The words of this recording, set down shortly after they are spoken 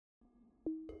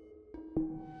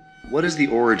What is the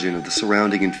origin of the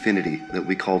surrounding infinity that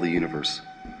we call the universe?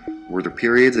 Were there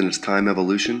periods in its time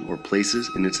evolution or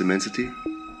places in its immensity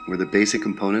where the basic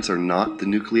components are not the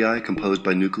nuclei composed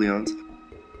by nucleons,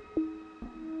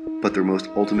 but their most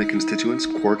ultimate constituents,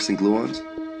 quarks and gluons?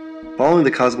 Following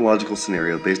the cosmological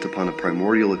scenario based upon a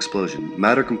primordial explosion,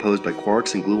 matter composed by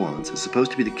quarks and gluons is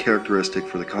supposed to be the characteristic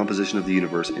for the composition of the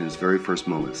universe in its very first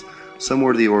moments,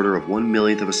 somewhere to the order of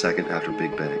 1/1,000,000th of a second after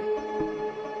Big Bang.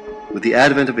 With the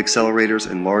advent of accelerators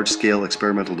and large-scale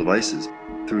experimental devices,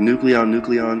 through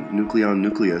nucleon-nucleon,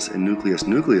 nucleon-nucleus, and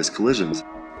nucleus-nucleus collisions,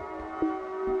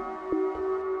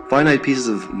 finite pieces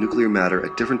of nuclear matter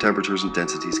at different temperatures and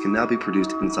densities can now be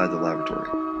produced inside the laboratory.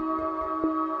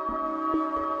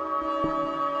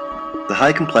 The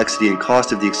high complexity and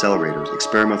cost of the accelerators,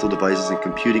 experimental devices, and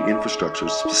computing infrastructures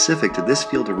specific to this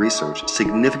field of research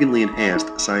significantly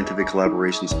enhanced scientific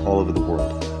collaborations all over the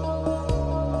world.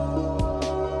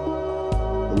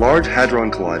 The Large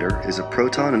Hadron Collider is a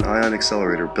proton and ion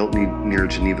accelerator built near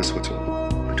Geneva,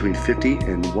 Switzerland, between 50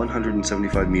 and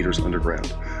 175 meters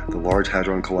underground. The Large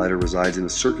Hadron Collider resides in a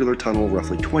circular tunnel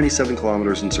roughly 27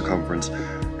 kilometers in circumference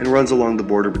and runs along the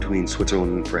border between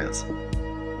Switzerland and France.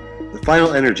 The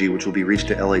final energy, which will be reached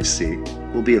at LHC,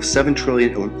 will be of 7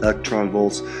 trillion electron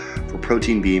volts for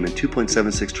proton beam and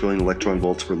 2.76 trillion electron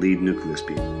volts for lead nucleus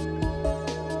beam.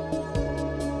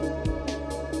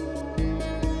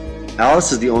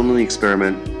 ALICE is the only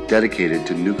experiment dedicated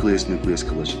to nucleus-nucleus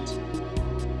collisions.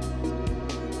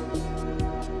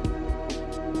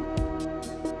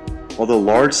 Although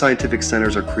large scientific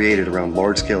centers are created around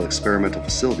large-scale experimental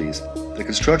facilities, the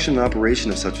construction and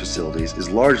operation of such facilities is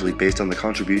largely based on the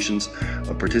contributions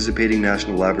of participating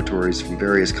national laboratories from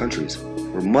various countries,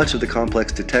 where much of the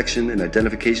complex detection and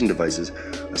identification devices,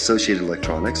 associated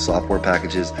electronics, software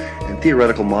packages, and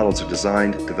theoretical models are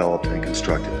designed, developed, and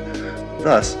constructed.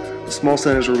 Thus, the small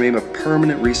centers remain a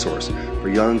permanent resource for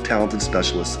young, talented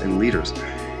specialists and leaders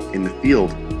in the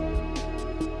field.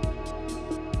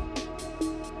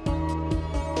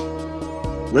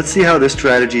 Let's see how this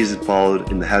strategy is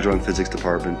followed in the Hadron Physics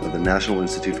Department of the National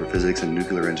Institute for Physics and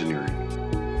Nuclear Engineering.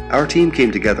 Our team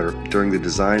came together during the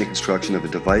design and construction of a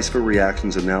device for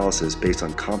reactions analysis based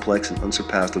on complex and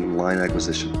unsurpassed line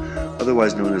acquisition,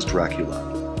 otherwise known as Dracula.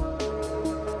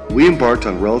 We embarked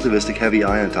on relativistic heavy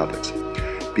ion topics,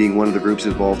 being one of the groups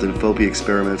involved in FOPI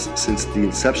experiments since the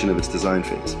inception of its design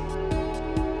phase.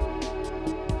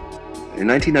 In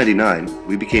 1999,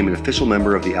 we became an official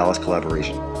member of the ALICE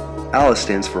collaboration. ALICE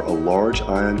stands for a Large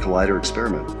Ion Collider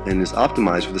Experiment and is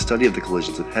optimized for the study of the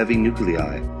collisions of heavy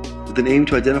nuclei with an aim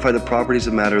to identify the properties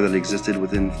of matter that existed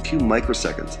within a few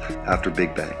microseconds after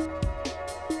Big Bang.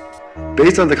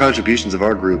 Based on the contributions of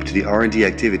our group to the R&D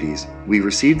activities, we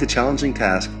received the challenging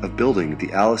task of building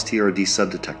the ALICE TRD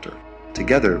subdetector,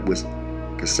 together with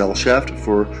Gesellschaft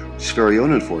für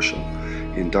Sphärionenforschung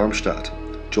in Darmstadt,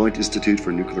 Joint Institute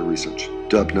for Nuclear Research,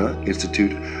 Dubna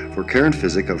Institute for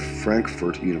Kernphysik of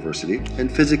Frankfurt University,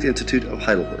 and Physics Institute of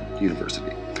Heidelberg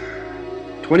University.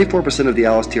 24% of the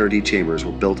ALICE TRD chambers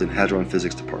were built in Hadron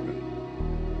Physics Department.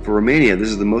 For Romania, this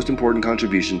is the most important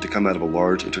contribution to come out of a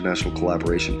large international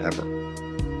collaboration ever.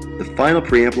 The final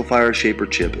preamplifier shaper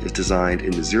chip is designed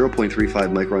in the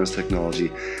 0.35 microns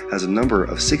technology, has a number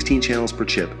of 16 channels per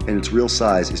chip, and its real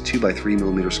size is 2 by 3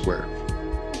 millimeters square.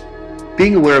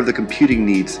 Being aware of the computing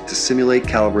needs to simulate,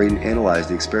 calibrate, and analyze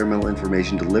the experimental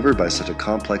information delivered by such a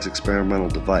complex experimental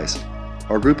device,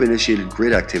 our group initiated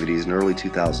grid activities in early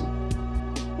 2000.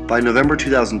 By November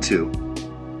 2002,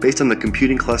 based on the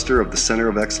computing cluster of the Center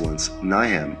of Excellence,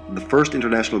 NIAM, the first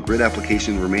international grid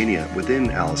application in Romania within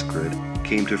ALICE Grid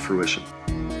came to fruition.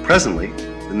 Presently,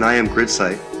 the NIAM grid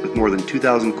site, with more than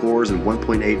 2,000 cores and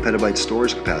 1.8 petabyte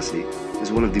storage capacity,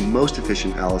 is one of the most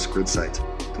efficient ALICE grid sites,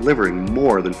 delivering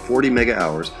more than 40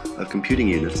 mega-hours of computing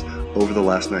units over the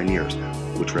last 9 years,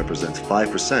 which represents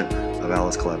 5% of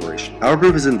ALICE collaboration. Our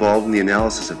group is involved in the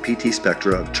analysis of PT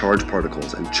spectra of charged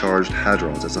particles and charged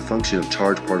hadrons as a function of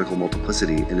charged particle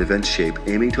multiplicity and event shape,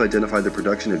 aiming to identify the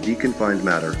production of deconfined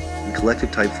matter and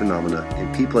collective type phenomena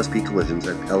in P+P collisions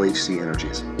at LHC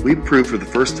energies. We proved for the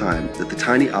first time that the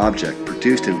tiny object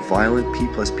produced in violent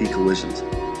P+P collisions,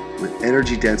 with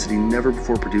energy density never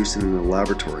before produced in a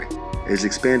laboratory, is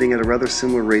expanding at a rather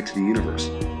similar rate to the universe.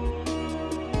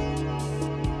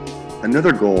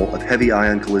 Another goal of heavy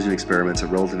ion collision experiments at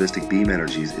relativistic beam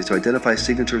energies is to identify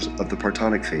signatures of the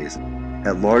partonic phase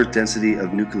at large density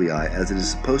of nuclei as it is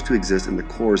supposed to exist in the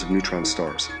cores of neutron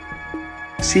stars.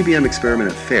 The CBM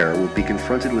experiment at FAIR will be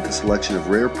confronted with a selection of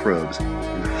rare probes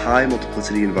in high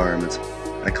multiplicity environments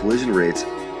at collision rates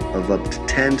of up to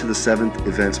 10 to the 7th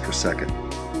events per second.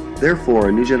 Therefore,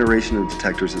 a new generation of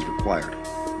detectors is required.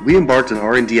 We embarked on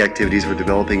R&D activities for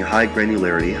developing high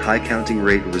granularity, high counting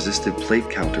rate resistive plate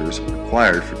counters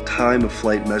required for time of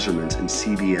flight measurements in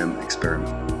CBM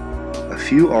experiment. A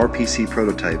few RPC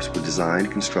prototypes were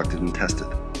designed, constructed, and tested.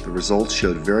 The results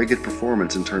showed very good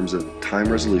performance in terms of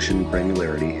time resolution,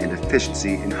 granularity, and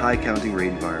efficiency in high counting rate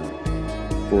environment.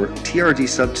 For TRD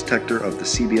subdetector of the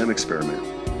CBM experiment,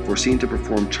 foreseen to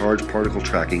perform charge particle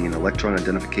tracking and electron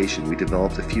identification, we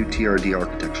developed a few TRD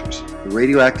architectures. The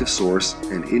radioactive source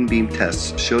and in-beam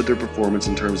tests showed their performance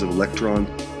in terms of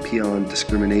electron-pion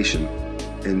discrimination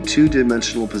and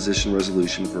two-dimensional position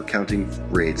resolution for counting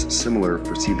rates similar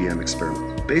for CBM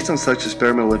experiments. Based on such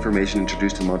experimental information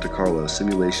introduced in Monte Carlo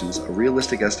simulations, a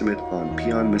realistic estimate on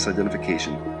pion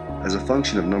misidentification as a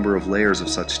function of number of layers of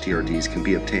such TRDs can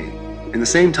be obtained. In the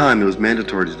same time, it was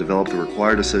mandatory to develop the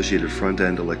required associated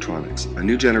front-end electronics. A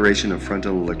new generation of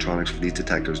front-end electronics for these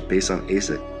detectors based on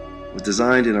ASIC was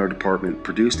designed in our department,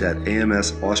 produced at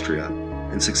AMS Austria,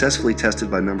 and successfully tested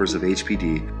by members of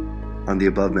HPD on the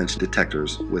above-mentioned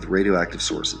detectors with radioactive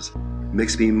sources,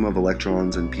 mixed beam of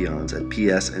electrons and pions at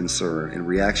PS and CERN, and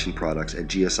reaction products at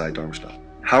GSI Darmstadt.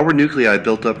 How were nuclei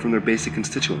built up from their basic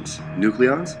constituents?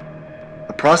 Nucleons?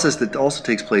 A process that also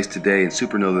takes place today in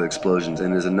supernova explosions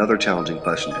and is another challenging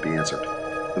question to be answered.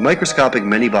 The microscopic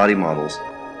many-body models,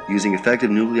 using effective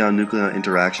nucleon-nucleon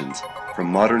interactions from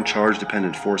modern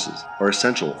charge-dependent forces, are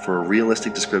essential for a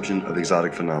realistic description of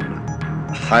exotic phenomena,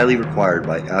 highly required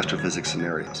by astrophysics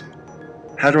scenarios.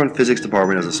 Hadron Physics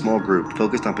Department has a small group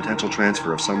focused on potential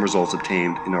transfer of some results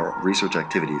obtained in our research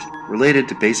activities related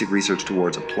to basic research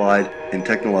towards applied and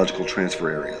technological transfer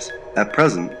areas. At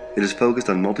present, it is focused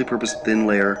on multipurpose thin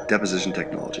layer deposition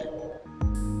technology.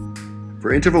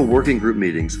 For interval working group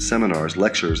meetings, seminars,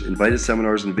 lectures, invited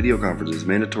seminars, and video conferences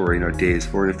mandatory in our days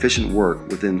for an efficient work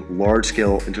within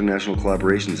large-scale international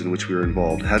collaborations in which we are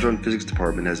involved, Hadron Physics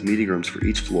Department has meeting rooms for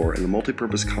each floor and a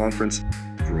multipurpose conference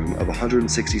room of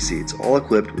 160 seats, all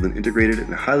equipped with an integrated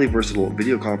and highly versatile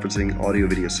video conferencing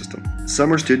audio-video system.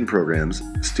 Summer student programs,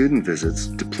 student visits,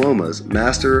 diplomas,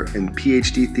 master, and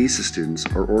PhD thesis students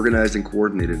are organized and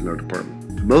coordinated in our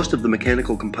department. Most of the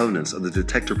mechanical components of the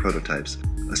detector prototypes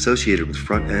associated with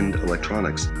front-end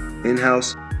electronics,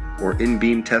 in-house or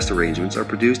in-beam test arrangements are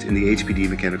produced in the HPD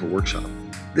mechanical workshop.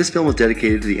 This film is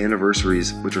dedicated to the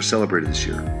anniversaries which are celebrated this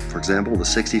year. For example, the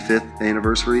 65th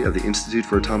anniversary of the Institute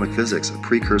for Atomic Physics, a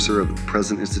precursor of the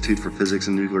present Institute for Physics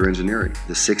and Nuclear Engineering.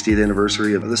 The 60th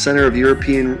anniversary of the Center of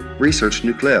European Research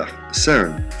Nuclear,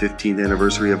 CERN. 15th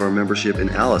anniversary of our membership in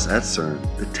ALICE at CERN.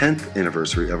 The 10th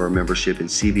anniversary of our membership in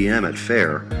CBM at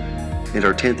FAIR. And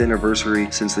our 10th anniversary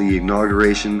since the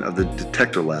inauguration of the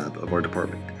detector lab of our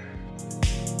department.